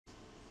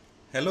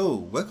Hello,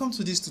 welcome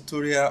to this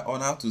tutorial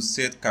on how to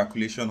set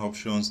calculation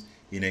options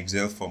in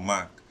Excel for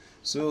Mac.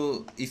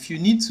 So if you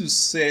need to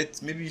set,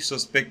 maybe you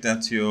suspect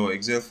that your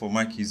Excel for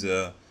Mac is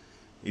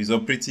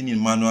operating in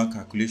manual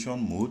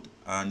calculation mode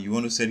and you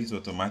want to set it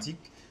automatic,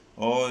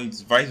 or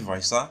it's vice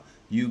versa,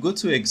 you go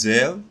to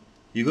Excel,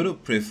 you go to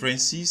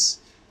preferences,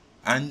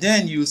 and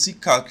then you'll see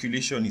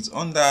calculation. It's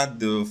under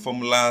the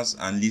formulas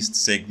and list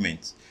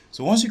segment.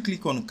 So once you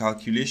click on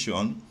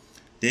calculation,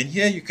 then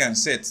here you can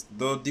set.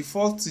 The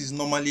default is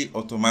normally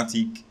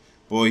automatic,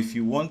 but if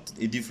you want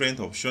a different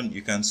option,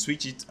 you can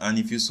switch it. And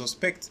if you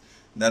suspect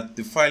that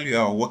the file you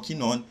are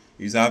working on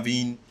is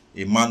having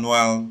a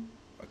manual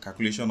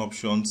calculation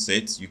option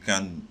set, you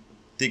can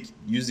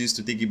use this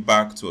to take it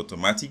back to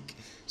automatic.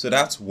 So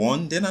that's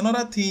one. Then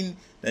another thing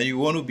that you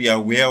want to be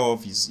aware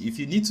of is if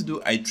you need to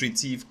do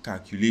iterative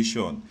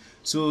calculation.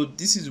 So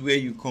this is where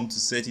you come to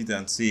set it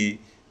and say,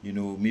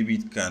 maybe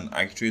it can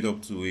iterate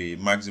up to a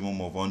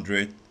maximum of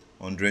 100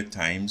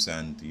 times,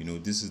 and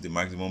this is the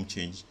maximum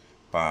change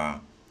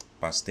per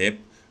step.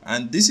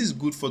 And this is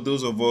good for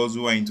those of us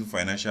who are into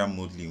financial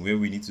modeling, where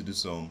we need to do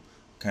some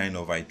kind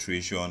of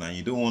iteration and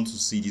you don't want to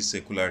see these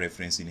circular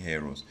referencing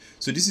errors.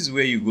 So this is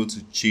where you go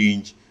to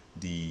change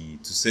to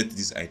set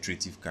this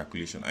iterative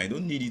calculation. I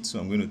don't need it, so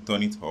I'm going to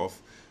turn it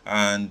off.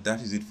 And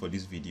that is it for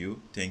this video.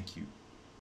 Thank you.